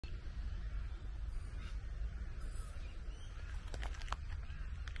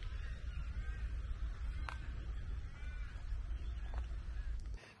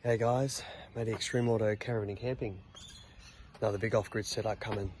Hey guys, Matty Extreme Auto Caravan and Camping. Another big off-grid setup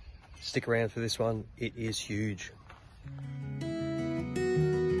coming. Stick around for this one, it is huge.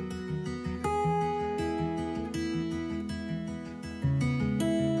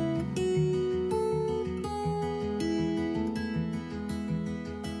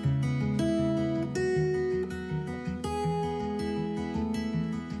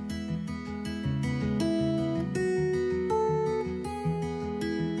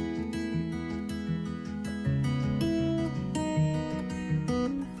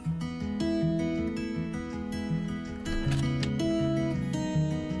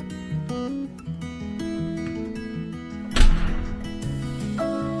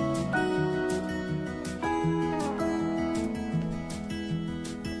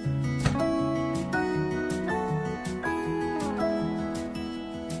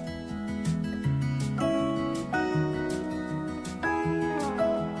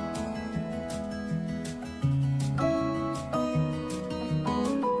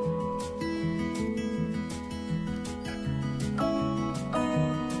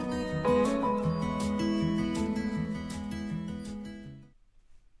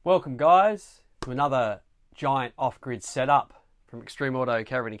 Welcome guys to another giant off-grid setup from Extreme Auto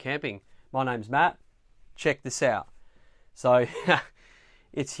Caravan and Camping. My name's Matt. Check this out. So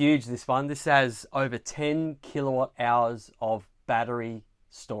it's huge, this one. This has over 10 kilowatt hours of battery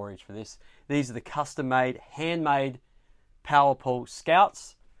storage for this. These are the custom-made, handmade PowerPaul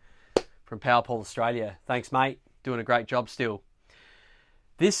Scouts from PowerPaul Australia. Thanks mate, doing a great job still.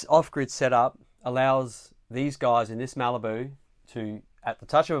 This off-grid setup allows these guys in this Malibu to, at the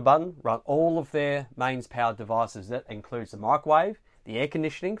touch of a button, run all of their mains powered devices. That includes the microwave, the air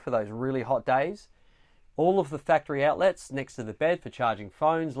conditioning for those really hot days, all of the factory outlets next to the bed for charging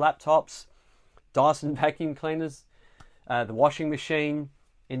phones, laptops, Dyson vacuum cleaners, the washing machine,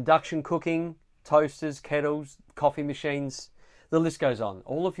 induction cooking, toasters, kettles, coffee machines, the list goes on.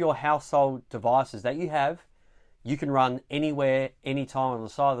 All of your household devices that you have, you can run anywhere, anytime on the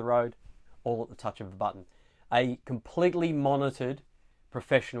side of the road, all at the touch of a button. A completely monitored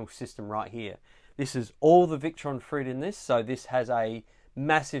professional system right here. This is all the Victron fruit in this, so this has a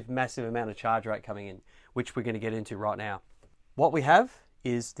massive amount of charge rate coming in, which we're going to get into right now. What we have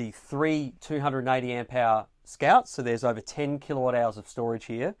is the three 280 amp hour Scouts, so there's over 10 kilowatt hours of storage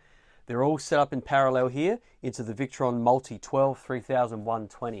here. They're all set up in parallel here into the Victron Multi 12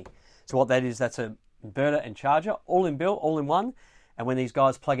 3120. So what that is, that's an inverter and charger, all inbuilt, all in one, and when these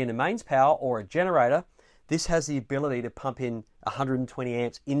guys plug into mains power or a generator, this has the ability to pump in 120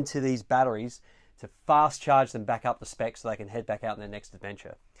 amps into these batteries to fast charge them back up to spec so they can head back out on their next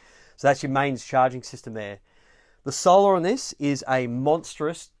adventure. So that's your mains charging system there. The solar on this is a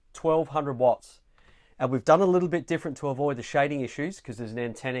monstrous 1200 watts. And we've done a little bit different to avoid the shading issues because there's an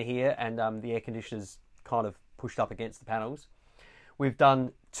antenna here and the air conditioner's kind of pushed up against the panels. We've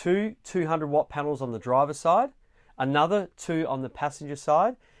done two 200 watt panels on the driver's side, another two on the passenger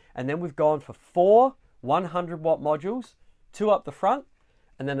side, and then we've gone for four 100 watt modules, two up the front,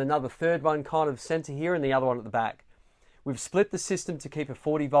 and then another third one kind of center here and the other one at the back. We've split the system to keep a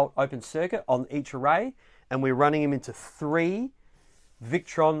 40 volt open circuit on each array, and we're running them into three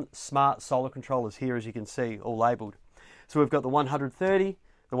Victron smart solar controllers here, as you can see, all labeled. So we've got the 130,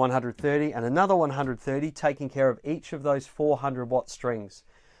 the 130, and another 130 taking care of each of those 400 watt strings.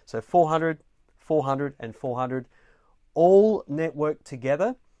 So 400, 400, and 400, all networked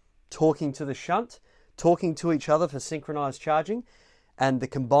together, talking to the shunt, talking to each other for synchronized charging, and the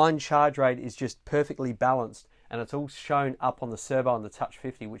combined charge rate is just perfectly balanced, and it's all shown up on the Serbo and the Touch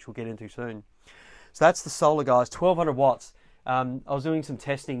 50, which we'll get into soon. So that's the solar, guys, 1200 watts. I was doing some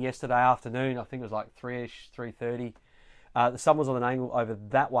testing yesterday afternoon. I think it was like 3ish, 3:30. The sun was on an angle over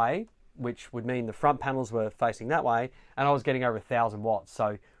that way, which would mean the front panels were facing that way, and I was getting over 1000 watts.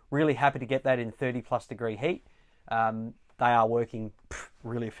 So really happy to get that in 30 plus degree heat. They are working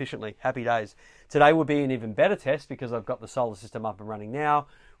really efficiently. Happy days. Today will be an even better test because I've got the solar system up and running now.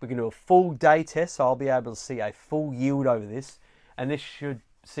 We're going to do a full day test, so I'll be able to see a full yield over this, and this should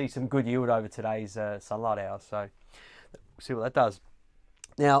see some good yield over today's sunlight hours. So we'll see what that does.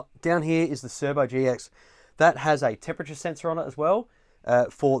 Now down here is the CerboGX. That has a temperature sensor on it as well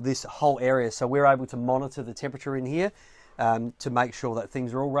for this whole area, so we're able to monitor the temperature in here to make sure that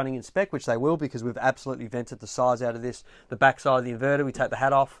things are all running in spec, which they will because we've absolutely vented the size out of this. The back side of the inverter, we take the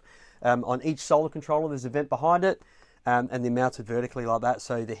hat off. On each solar controller, there's a vent behind it, and they're mounted vertically like that,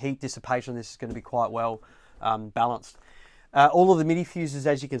 so the heat dissipation on this is going to be quite well balanced. All of the MIDI fuses,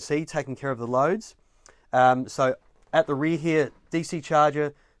 as you can see, taking care of the loads. So at the rear here, DC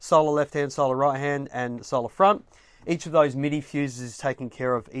charger, solar left hand, solar right hand, and solar front. Each of those MIDI fuses is taking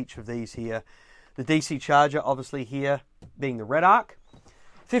care of each of these here. The DC charger, obviously here, being the Redarc.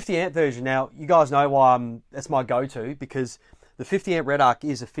 50 amp version. Now, you guys know why that's my go-to, because the 50 amp Redarc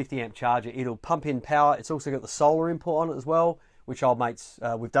is a 50 amp charger. It'll pump in power. It's also got the solar input on it as well, which old mates,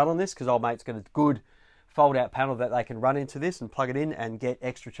 we've done on this, because old mates got a good fold-out panel that they can run into this and plug it in and get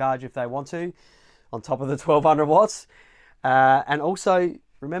extra charge if they want to, on top of the 1200 watts. And also,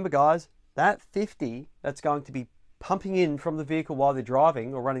 remember guys, that 50 that's going to be pumping in from the vehicle while they're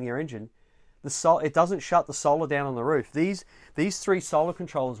driving or running their engine, it doesn't shut the solar down on the roof. These 3 solar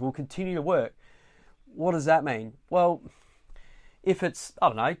controllers will continue to work. What does that mean? Well, if it's, I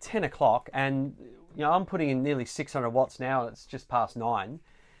don't know, 10 o'clock and I'm putting in nearly 600 watts now and it's just past 9.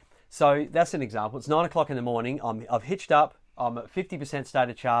 So that's an example. It's 9 o'clock in the morning. I've hitched up. I'm at 50% state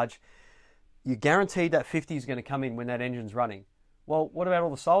of charge. You're guaranteed that 50 is going to come in when that engine's running. Well, what about all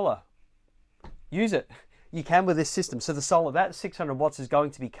the solar? Use it. You can with this system. So the solar, that 600 watts is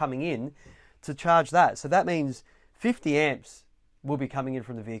going to be coming in to charge that. So that means 50 amps will be coming in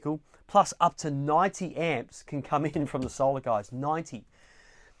from the vehicle, plus up to 90 amps can come in from the solar, guys. 90.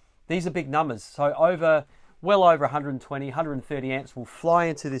 These are big numbers. So well over 120, 130 amps will fly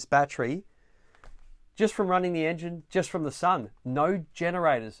into this battery just from running the engine, just from the sun. No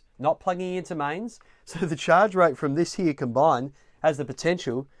generators, not plugging into mains. So the charge rate from this here combined has the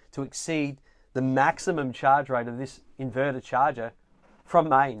potential to exceed the maximum charge rate of this inverter charger from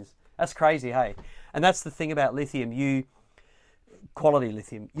mains. That's crazy, hey? And that's the thing about lithium. Quality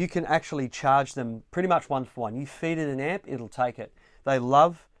lithium, you can actually charge them pretty much 1-for-1. You feed it an amp, it'll take it. They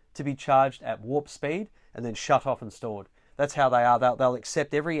love to be charged at warp speed and then shut off and stored. That's how they are. They'll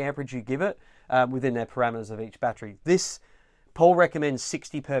accept every amperage you give it within their parameters of each battery. This, Paul recommends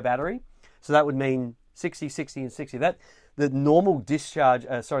 60 per battery. So that would mean 60, 60, and 60. The normal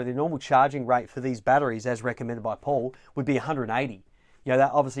the normal charging rate for these batteries, as recommended by Paul, would be 180.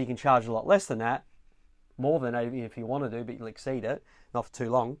 That obviously you can charge a lot less than that, more than 80 if you want to do, but you'll exceed it, not for too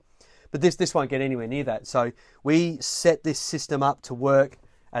long. But this won't get anywhere near that. So we set this system up to work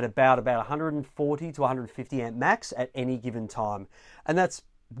at about 140 to 150 amp max at any given time. And that's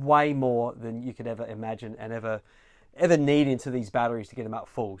way more than you could ever imagine and ever need into these batteries to get them up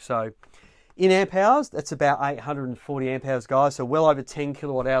full. So in amp hours, that's about 840 amp hours, guys. So well over 10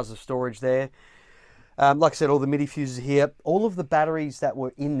 kilowatt hours of storage there. Like I said, all the MIDI fuses here. All of the batteries that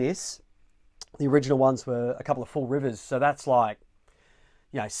were in this, the original ones were a couple of full rivers. So that's like,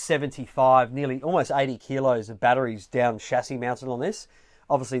 75, nearly almost 80 kilos of batteries down chassis mounted on this.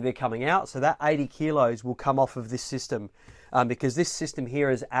 Obviously, they're coming out. So that 80 kilos will come off of this system because this system here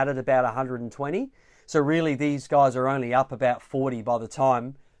is added about 120. So really, these guys are only up about 40 by the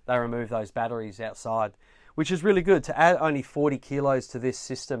time they remove those batteries outside, which is really good. To add only 40 kilos to this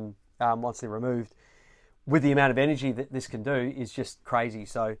system once they're removed, with the amount of energy that this can do, is just crazy.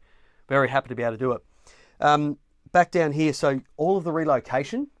 So very happy to be able to do it. Back down here, so all of the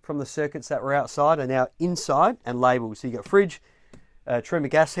relocation from the circuits that were outside are now inside and labeled. So you got fridge, trim, a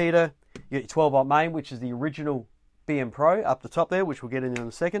gas heater, you got your 12 volt main, which is the original BM Pro up the top there, which we'll get into in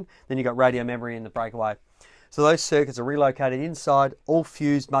a second. Then you got radio memory and the breakaway. So those circuits are relocated inside, all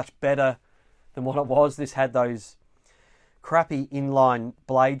fused much better than what it was. This had those crappy inline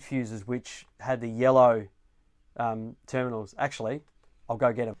blade fuses, which had the yellow terminals. Actually, I'll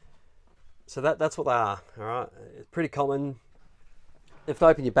go get them. So that's what they are, all right? It's pretty common. You have to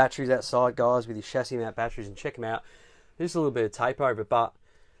open your batteries outside, guys, with your chassis mount batteries and check them out. There's a little bit of tape over it, but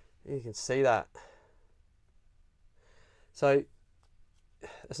you can see that. So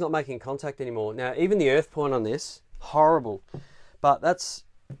it's not making contact anymore. Now, even the earth point on this, horrible. But that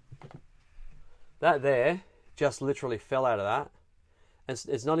there just literally fell out of that. And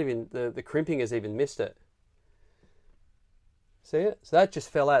it's not even, the crimping has even missed it. See it? So that just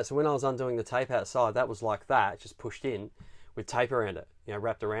fell out. So when I was undoing the tape outside, that was like that, just pushed in with tape around it,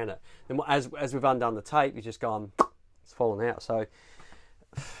 wrapped around it. Then as we've undone the tape, it's just gone, it's fallen out. So,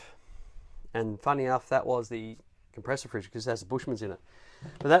 and funny enough, that was the compressor fridge because it has the Bushmans in it.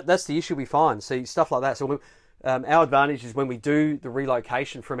 But that's the issue we find. See, stuff like that. So our advantage is when we do the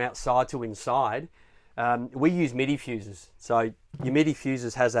relocation from outside to inside, we use MIDI fuses. So your MIDI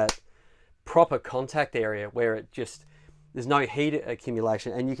fuses has that proper contact area where it just, there's no heat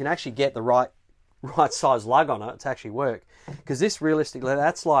accumulation, and you can actually get the right size lug on it to actually work. Because this realistically,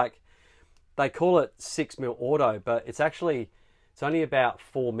 that's like, they call it 6mm auto, but it's only about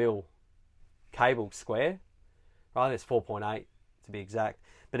 4mm cable square, right? It's 4.8 to be exact.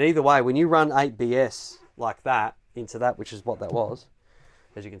 But either way, when you run 8BS like that into that, which is what that was,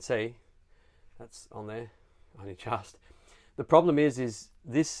 as you can see, that's on there, only just. The problem is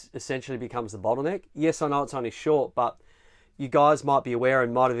this essentially becomes the bottleneck. Yes, I know it's only short, but you guys might be aware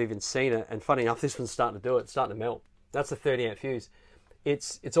and might have even seen it. And funny enough, this one's starting to do it. It's starting to melt. That's a 30 amp fuse.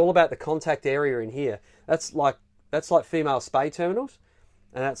 It's all about the contact area in here. That's like female spade terminals,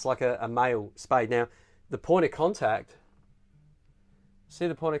 and that's like a male spade. Now, the point of contact. See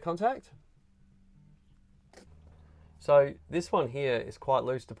the point of contact? So this one here is quite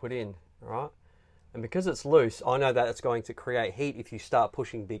loose to put in, all right? And because it's loose, I know that it's going to create heat if you start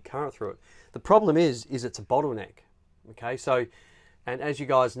pushing big current through it. The problem is it's a bottleneck, okay? So, and as you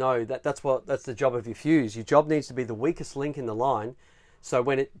guys know, that's the job of your fuse. Your job needs to be the weakest link in the line, so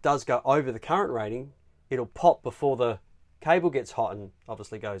when it does go over the current rating, it'll pop before the cable gets hot and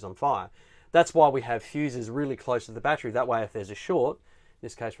obviously goes on fire. That's why we have fuses really close to the battery. That way, if there's a short, in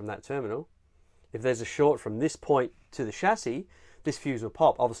this case from that terminal, if there's a short from this point to the chassis, this fuse will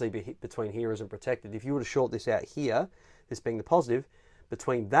pop. Obviously, between here isn't protected. If you were to short this out here, this being the positive,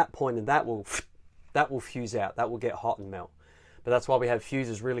 between that point and that will fuse out. That will get hot and melt. But that's why we have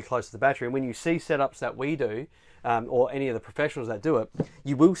fuses really close to the battery. And when you see setups that we do, or any of the professionals that do it,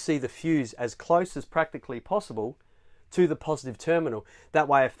 you will see the fuse as close as practically possible to the positive terminal. That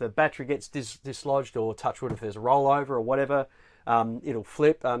way, if the battery gets dislodged, or touch wood, if there's a rollover or whatever, it'll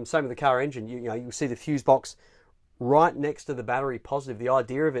flip. Same with the car engine. You'll see the fuse box right next to the battery positive. The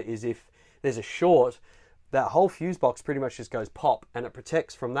idea of it is if there's a short, that whole fuse box pretty much just goes pop, and it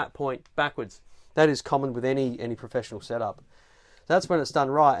protects from that point backwards. That is common with any professional setup. So that's when it's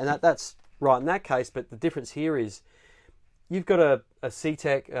done right, and that's right in that case. But the difference here is you've got a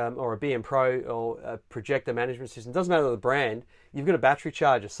CTEC or a BM Pro or a projector management system. Doesn't matter the brand. You've got a battery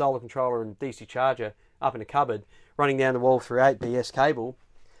charger, solar controller, and DC charger up in a cupboard, running down the wall through 8BS cable,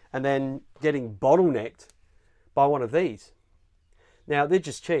 and then getting bottlenecked by one of these. Now, they're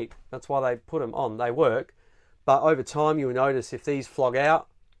just cheap. That's why they put them on. They work. But over time, you'll notice if these flog out,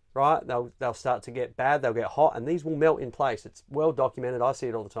 right, they'll start to get bad. They'll get hot, and these will melt in place. It's well documented. I see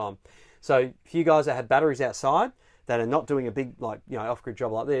it all the time. So if you guys that have batteries outside that are not doing a big, off-grid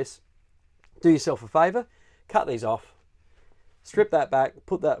job like this, do yourself a favor, cut these off. Strip that back,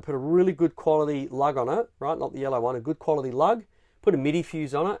 put a really good quality lug on it, right? Not the yellow one, a good quality lug. Put a MIDI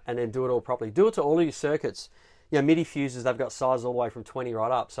fuse on it, and then do it all properly. Do it to all of your circuits. MIDI fuses, they've got sizes all the way from 20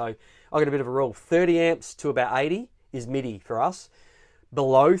 right up. So I've got a bit of a rule. 30 amps to about 80 is MIDI for us.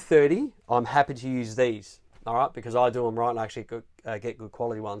 Below 30, I'm happy to use these, all right? Because I do them right and actually get good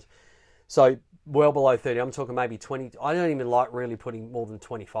quality ones. So well below 30, I'm talking maybe 20. I don't even like really putting more than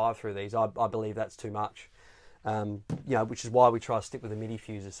 25 through these. I believe that's too much. Which is why we try to stick with the MIDI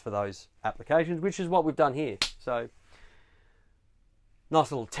fuses for those applications, which is what we've done here. So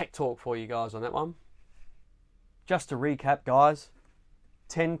nice little tech talk for you guys on that one. Just to recap, guys,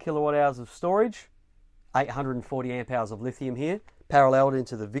 10 kilowatt hours of storage, 840 amp hours of lithium here, paralleled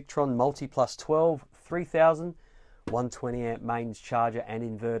into the Victron Multiplus 12 3000 120 amp mains charger and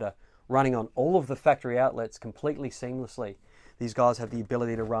inverter, running on all of the factory outlets completely seamlessly. These guys have the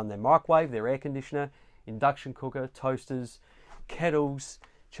ability to run their microwave, their air conditioner, induction cooker, toasters, kettles,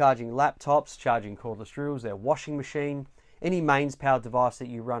 charging laptops, charging cordless drills, their washing machine, any mains powered device that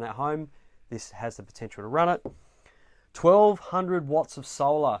you run at home, this has the potential to run it. 1200 watts of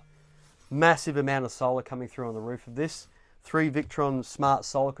solar, massive amount of solar coming through on the roof of this. 3 Victron smart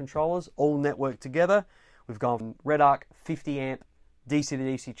solar controllers, all networked together. We've gone from Redarc 50 amp DC to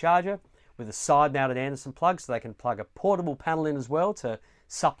DC charger with a side mounted Anderson plug, so they can plug a portable panel in as well to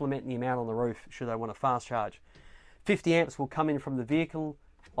supplement the amount on the roof should they want a fast charge. 50 amps will come in from the vehicle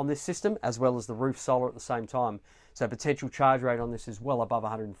on this system as well as the roof solar at the same time. So potential charge rate on this is well above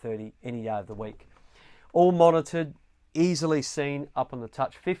 130 any day of the week. All monitored, easily seen up on the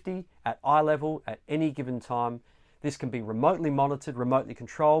Touch 50 at eye level at any given time. This can be remotely monitored, remotely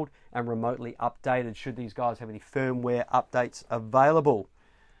controlled, and remotely updated should these guys have any firmware updates available.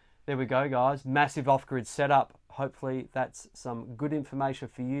 There we go, guys. Massive off-grid setup. Hopefully that's some good information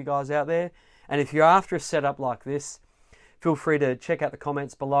for you guys out there. And if you're after a setup like this, feel free to check out the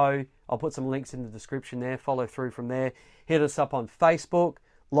comments below. I'll put some links in the description there. Follow through from there. Hit us up on Facebook.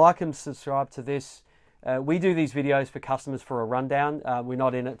 Like and subscribe to this. We do these videos for customers for a rundown. We're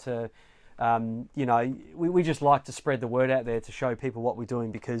not in it to, we just like to spread the word out there to show people what we're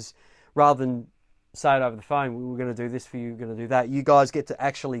doing, because rather than say it over the phone, we're going to do this for you, we're going to do that, you guys get to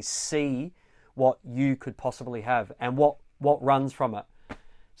actually see what you could possibly have and what runs from it.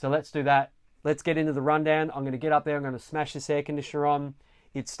 So let's do that. Let's get into the rundown. I'm going to get up there. I'm going to smash this air conditioner on.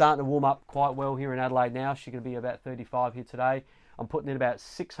 It's starting to warm up quite well here in Adelaide now. She's going to be about 35 here today. I'm putting in about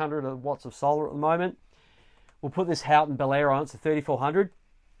 600 watts of solar at the moment. We'll put this Houghton Bel Air on. It's a 3400.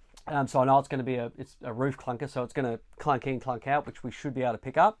 So I know it's going to be it's a roof clunker, so it's going to clunk in, clunk out, which we should be able to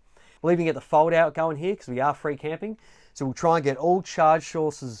pick up. We'll even get the fold out going here because we are free camping. So we'll try and get all charge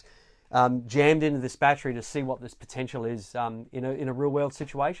sources jammed into this battery to see what this potential is in a real world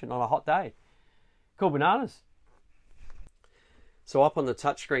situation on a hot day. Cool bananas. So up on the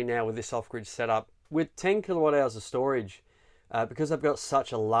touchscreen now with this off-grid setup, with 10 kilowatt hours of storage, because I've got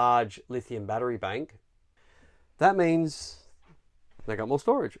such a large lithium battery bank, that means they got more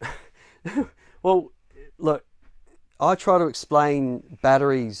storage. Well, look, I try to explain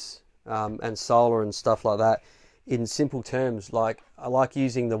batteries and solar and stuff like that in simple terms. Like, I like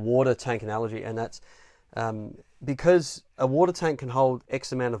using the water tank analogy, and that's because a water tank can hold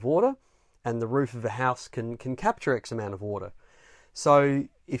X amount of water and the roof of a house can capture X amount of water. So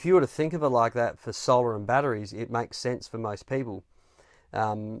if you were to think of it like that for solar and batteries, it makes sense for most people.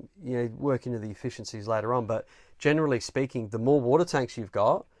 You know, work into the efficiencies later on, but generally speaking, the more water tanks you've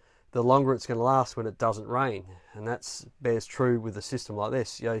got, the longer it's going to last when it doesn't rain. And that bears true with a system like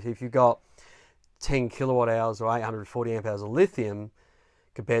this. You know, if you've got 10 kilowatt hours or 840 amp hours of lithium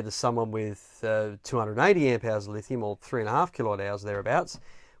compared to someone with 280 amp hours of lithium or 3.5 kilowatt hours thereabouts,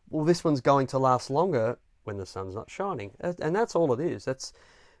 well, this one's going to last longer when the sun's not shining. And that's all it is. That's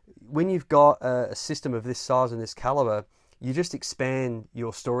when you've got a system of this size and this caliber, you just expand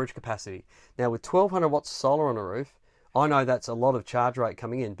your storage capacity. Now with 1200 watts of solar on a roof, I know that's a lot of charge rate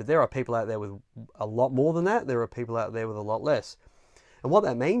coming in, but there are people out there with a lot more than that. There are people out there with a lot less. And what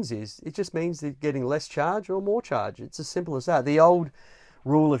that means is, it just means they're getting less charge or more charge. It's as simple as that. The old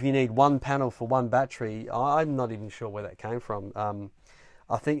rule of you need one panel for one battery, I'm not even sure where that came from.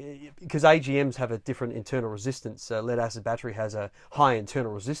 I think because AGMs have a different internal resistance. Lead acid battery has a high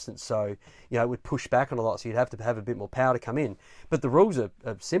internal resistance, so you know it would push back on a lot. So you'd have to have a bit more power to come in. But the rules are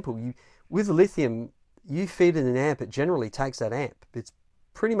simple. With lithium, you feed it an amp, it generally takes that amp. It's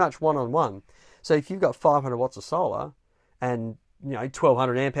pretty much one-on-one. So if you've got 500 watts of solar and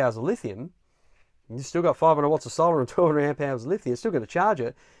 1200 amp hours of lithium, you've still got 500 watts of solar and 1200 amp hours of lithium. It's still going to charge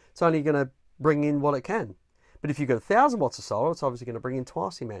it. It's only going to bring in what it can. But if you've got 1000 watts of solar, it's obviously going to bring in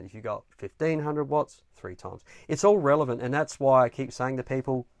twice the amount. If you've got 1500 watts, 3 times. It's all relevant, and that's why I keep saying to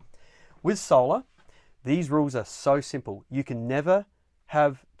people, with solar, these rules are so simple. You can never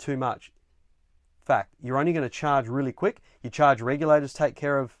have too much. Fact, you're only going to charge really quick. Your charge regulators take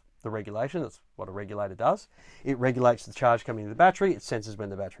care of the regulation. That's what a regulator does. It regulates the charge coming into the battery. It senses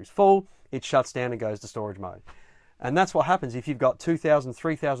when the battery's full. It shuts down and goes to storage mode. And that's what happens if you've got 2000,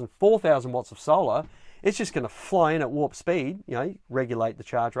 3000, 4000 watts of solar. It's just going to fly in at warp speed, regulate the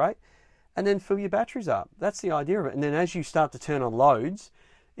charge rate, and then fill your batteries up. That's the idea of it. And then as you start to turn on loads,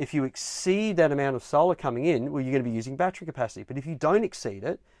 if you exceed that amount of solar coming in, well, you're going to be using battery capacity. But if you don't exceed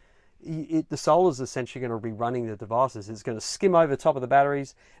it, the solar is essentially going to be running the devices. It's going to skim over the top of the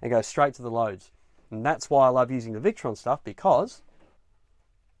batteries and go straight to the loads. And that's why I love using the Victron stuff, because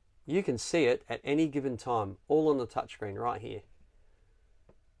you can see it at any given time, all on the touchscreen right here.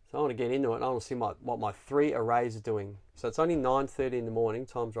 So I want to get into it. I want to see what my 3 arrays are doing. So it's only 9:30 in the morning.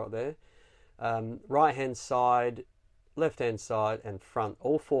 Time's right there. Right-hand side, left-hand side, and front.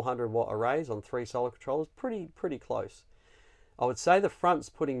 All 400 watt arrays on 3 solar controllers. Pretty close. I would say the front's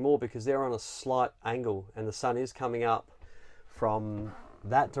putting more because they're on a slight angle and the sun is coming up from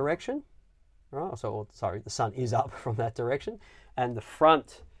that direction. Right? So, sorry, the sun is up from that direction. And the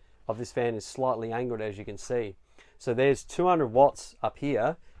front of this fan is slightly angled, as you can see. So there's 200 watts up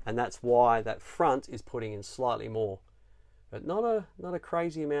here, and that's why that front is putting in slightly more, but not a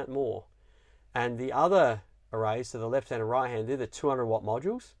crazy amount more. And the other arrays, so the left hand and right hand, they're the 200 watt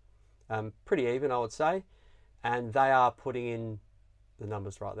modules, pretty even, I would say, and they are putting in the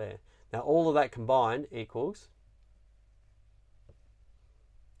numbers right there. Now all of that combined equals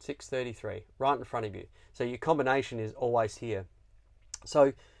 633, right in front of you. So your combination is always here.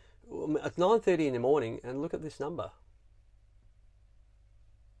 So at 9:30 in the morning, and look at this number.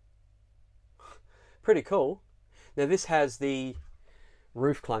 Pretty cool. Now this has the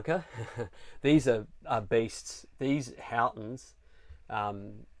roof clunker. These are beasts. These Houghtons,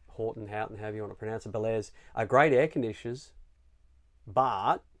 Houghton, however you want to pronounce it, Belairs, are great air conditioners,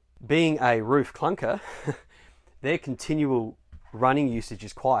 but being a roof clunker, their continual running usage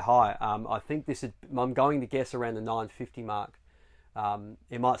is quite high. I think I'm going to guess around the 950 mark.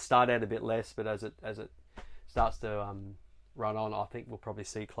 It might start out a bit less, but as it starts to run on, I think we'll probably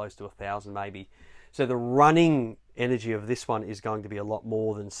see close to 1000 maybe. So the running energy of this one is going to be a lot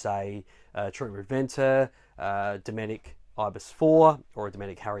more than, say, a True Inverter, Dometic Ibis 4, or a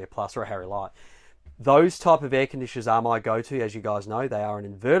Dometic Harrier Plus or a Harrier Lite. Those type of air conditioners are my go-to. As you guys know, they are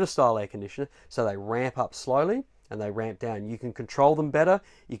an inverter style air conditioner, so they ramp up slowly and they ramp down. You can control them better.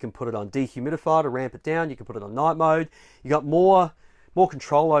 You can put it on dehumidifier to ramp it down. You can put it on night mode. You got more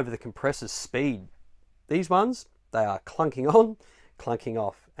control over the compressor's speed. These ones, they are clunking on, clunking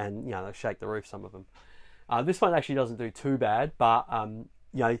off, and you know, they shake the roof, some of them. This one actually doesn't do too bad, but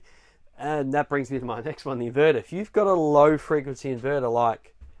you know, and that brings me to my next one, the inverter. If you've got a low frequency inverter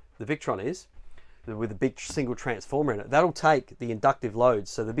like the Victron is, with a big single transformer in it, that'll take the inductive loads.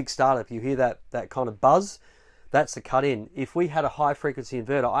 So the big startup, you hear that kind of buzz, that's the cut in. If we had a high frequency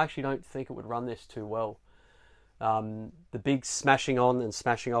inverter, I actually don't think it would run this too well. The big smashing on and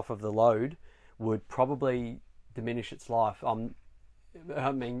smashing off of the load would probably diminish its life.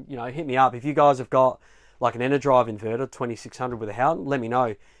 I mean, you know, hit me up if you guys have got like an Enerdrive inverter 2600 with a Houghton. Let me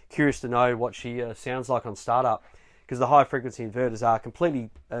know. Curious to know what she sounds like on startup, because the high frequency inverters are completely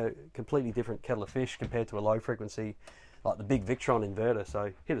different kettle of fish compared to a low frequency like the big Victron inverter.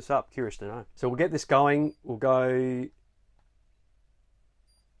 So hit us up. Curious to know. So we'll get this going. We'll go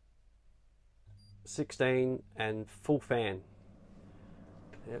 16 and full fan.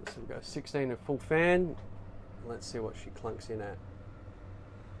 Yep, so we'll go 16 and full fan. Let's see what she clunks in at.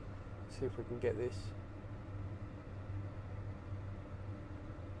 See if we can get this.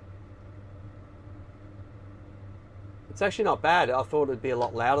 It's actually not bad. I thought it'd be a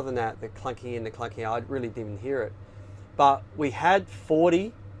lot louder than that, the clunking in, the clunking out. I really didn't hear it. But we had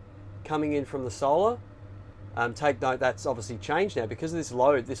 40 coming in from the solar. Take note, that's obviously changed now because of this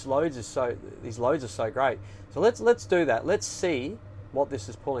load. These loads are so great. So let's do that. Let's see what this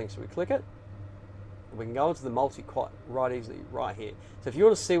is pulling. So we click it. We can go into the multi quite right easily right here. So if you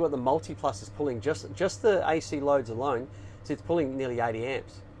want to see what the Multiplus is pulling, just the AC loads alone, so it's pulling nearly 80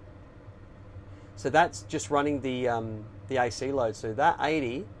 amps. So that's just running the AC load. So that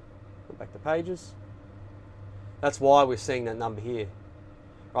 80, go back to pages. That's why we're seeing that number here.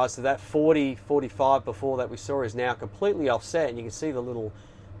 Right, so that 40, 45 before that we saw is now completely offset, and you can see the little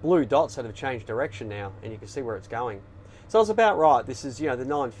blue dots that have changed direction now, and you can see where it's going. So it's about right. This is, you know, the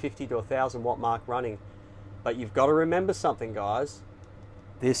 950 to 1000 watt mark running. But you've got to remember something, guys.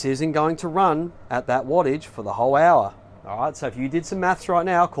 This isn't going to run at that wattage for the whole hour. All right, so if you did some maths right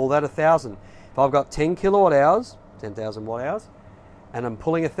now, call that 1000. If I've got 10 kilowatt hours, 10,000 watt hours, and I'm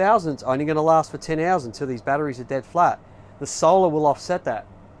pulling 1000, it's only going to last for 10 hours until these batteries are dead flat. The solar will offset that.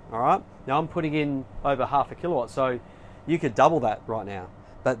 All right, now I'm putting in over half a kilowatt, so you could double that right now,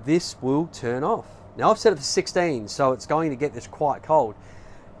 but this will turn off. Now I've set it for 16, so it's going to get this quite cold.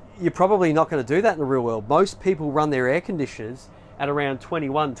 You're probably not going to do that in the real world. Most people run their air conditioners at around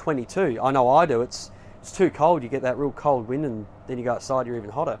 21, 22. I know I do. It's too cold. You get that real cold wind, and then you go outside, you're even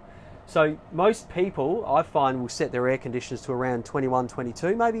hotter. So most people, I find, will set their air conditioners to around 21,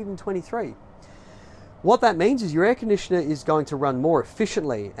 22, maybe even 23. What that means is your air conditioner is going to run more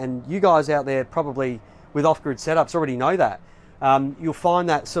efficiently, and you guys out there probably with off-grid setups already know that. You'll find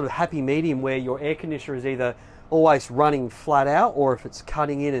that sort of happy medium where your air conditioner is either always running flat out, or if it's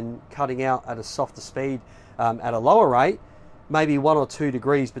cutting in and cutting out at a softer speed at a lower rate, maybe 1 or 2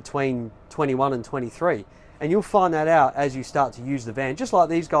 degrees between 21 and 23. And you'll find that out as you start to use the van, just like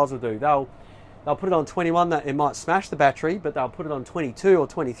these guys will do. They'll put it on 21, that it might smash the battery, but they'll put it on 22 or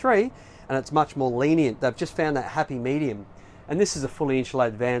 23, and it's much more lenient. They've just found that happy medium. And this is a fully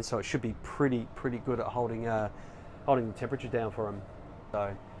insulated van, so it should be pretty good at holding the temperature down for them.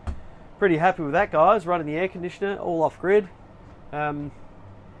 So pretty happy with that, guys. Running the air conditioner, all off grid.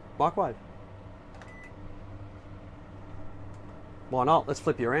 Microwave. Why not? Let's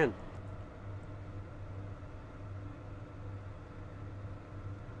flip you around.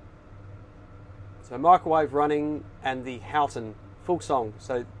 So microwave running and the Houghton full song.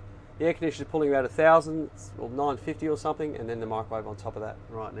 So the air conditioner is pulling about 1000 or 950 or something, and then the microwave on top of that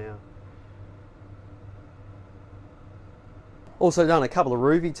right now. Also done a couple of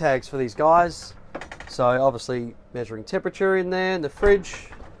Ruby tags for these guys. So obviously measuring temperature in there, and the fridge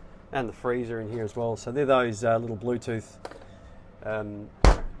and the freezer in here as well. So they're those little Bluetooth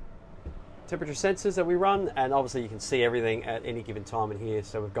temperature sensors that we run, and obviously you can see everything at any given time in here.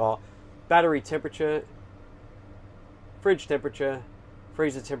 So we've got battery temperature, fridge temperature,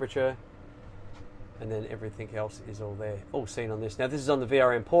 freezer temperature, and then everything else is all there, all seen on this. Now this is on the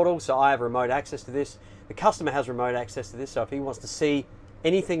VRM portal, so I have remote access to this. The customer has remote access to this, so if he wants to see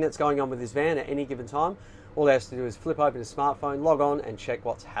anything that's going on with his van at any given time, all he has to do is flip open his smartphone, log on, and check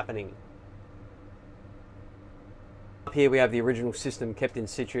what's happening. Up here we have the original system kept in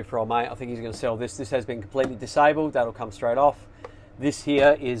situ for old mate. I think he's going to sell this. This has been completely disabled. That'll come straight off. This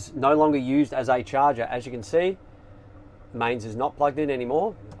here is no longer used as a charger. As you can see, the mains is not plugged in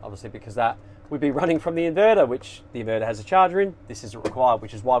anymore, obviously because that would be running from the inverter, which the inverter has a charger in. This isn't required,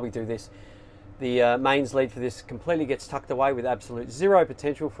 which is why we do this. The mains lead for this completely gets tucked away with absolute zero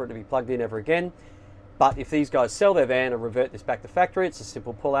potential for it to be plugged in ever again. But if these guys sell their van and revert this back to factory, it's a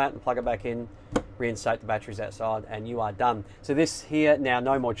simple pull out and plug it back in, reinstate the batteries outside, and you are done. So this here, now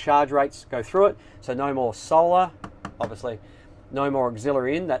no more charge rates go through it, so no more solar, obviously, no more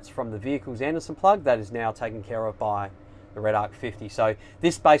auxiliary in, that's from the vehicle's Anderson plug, that is now taken care of by the Redarc 50. So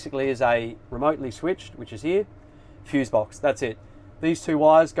this basically is a remotely switched, which is here, fuse box, that's it. These two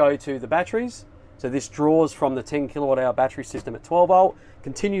wires go to the batteries, so this draws from the 10 kilowatt hour battery system at 12 volt,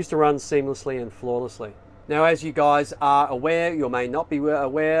 continues to run seamlessly and flawlessly. Now, as you guys are aware, you may not be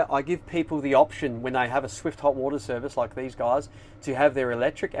aware, I give people the option when they have a Swift hot water service like these guys to have their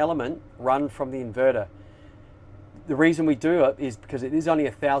electric element run from the inverter. The reason we do it is because it is only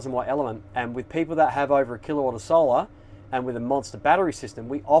a 1000 watt element, and with people that have over a kilowatt of solar and with a monster battery system,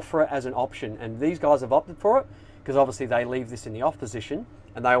 we offer it as an option, and these guys have opted for it because obviously they leave this in the off position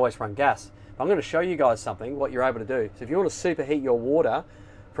and they always run gas. I'm going to show you guys something, what you're able to do. So if you want to superheat your water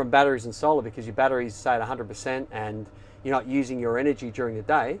from batteries and solar because your batteries say at 100% and you're not using your energy during the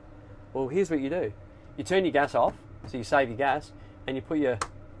day, well, here's what you do. You turn your gas off, so you save your gas, and you put your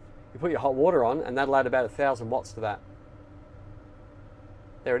hot water on, and that'll add about 1000 watts to that.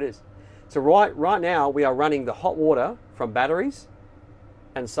 There it is. So right now we are running the hot water from batteries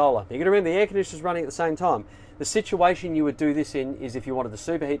and solar. You're going to remember the air conditioner's running at the same time. The situation you would do this in is if you wanted to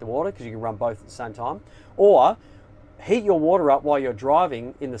superheat the water, because you can run both at the same time, or heat your water up while you're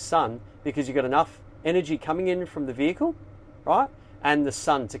driving in the sun because you've got enough energy coming in from the vehicle, right, and the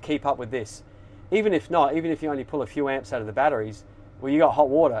sun to keep up with this. Even if not, even if you only pull a few amps out of the batteries, well, you got hot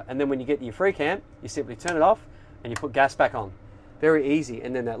water, and then when you get to your free camp, you simply turn it off and you put gas back on. Very easy,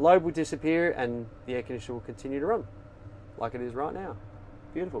 and then that load will disappear and the air conditioner will continue to run like it is right now.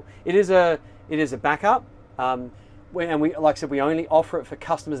 Beautiful. It is a backup. And we, like I said, we only offer it for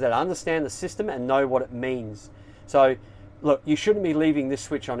customers that understand the system and know what it means. So, look, you shouldn't be leaving this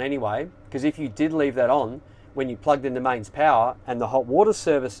switch on anyway, because if you did leave that on when you plugged in the mains power and the hot water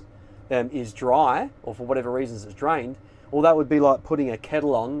service is dry, or for whatever reasons it's drained, well, that would be like putting a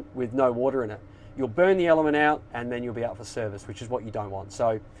kettle on with no water in it. You'll burn the element out and then you'll be out for service, which is what you don't want.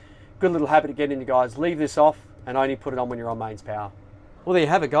 So, good little habit to get into, guys. Leave this off and only put it on when you're on mains power. Well, there you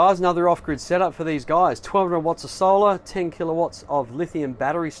have it, guys. Another off-grid setup for these guys. 1200 watts of solar, 10 kilowatts of lithium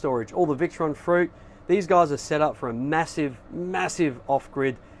battery storage, all the Victron fruit. These guys are set up for a massive, massive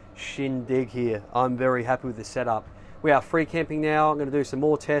off-grid shindig here. I'm very happy with this setup. We are free camping now. I'm going to do some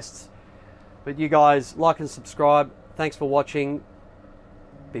more tests. But you guys, like and subscribe. Thanks for watching.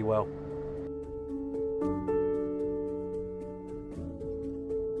 Be well.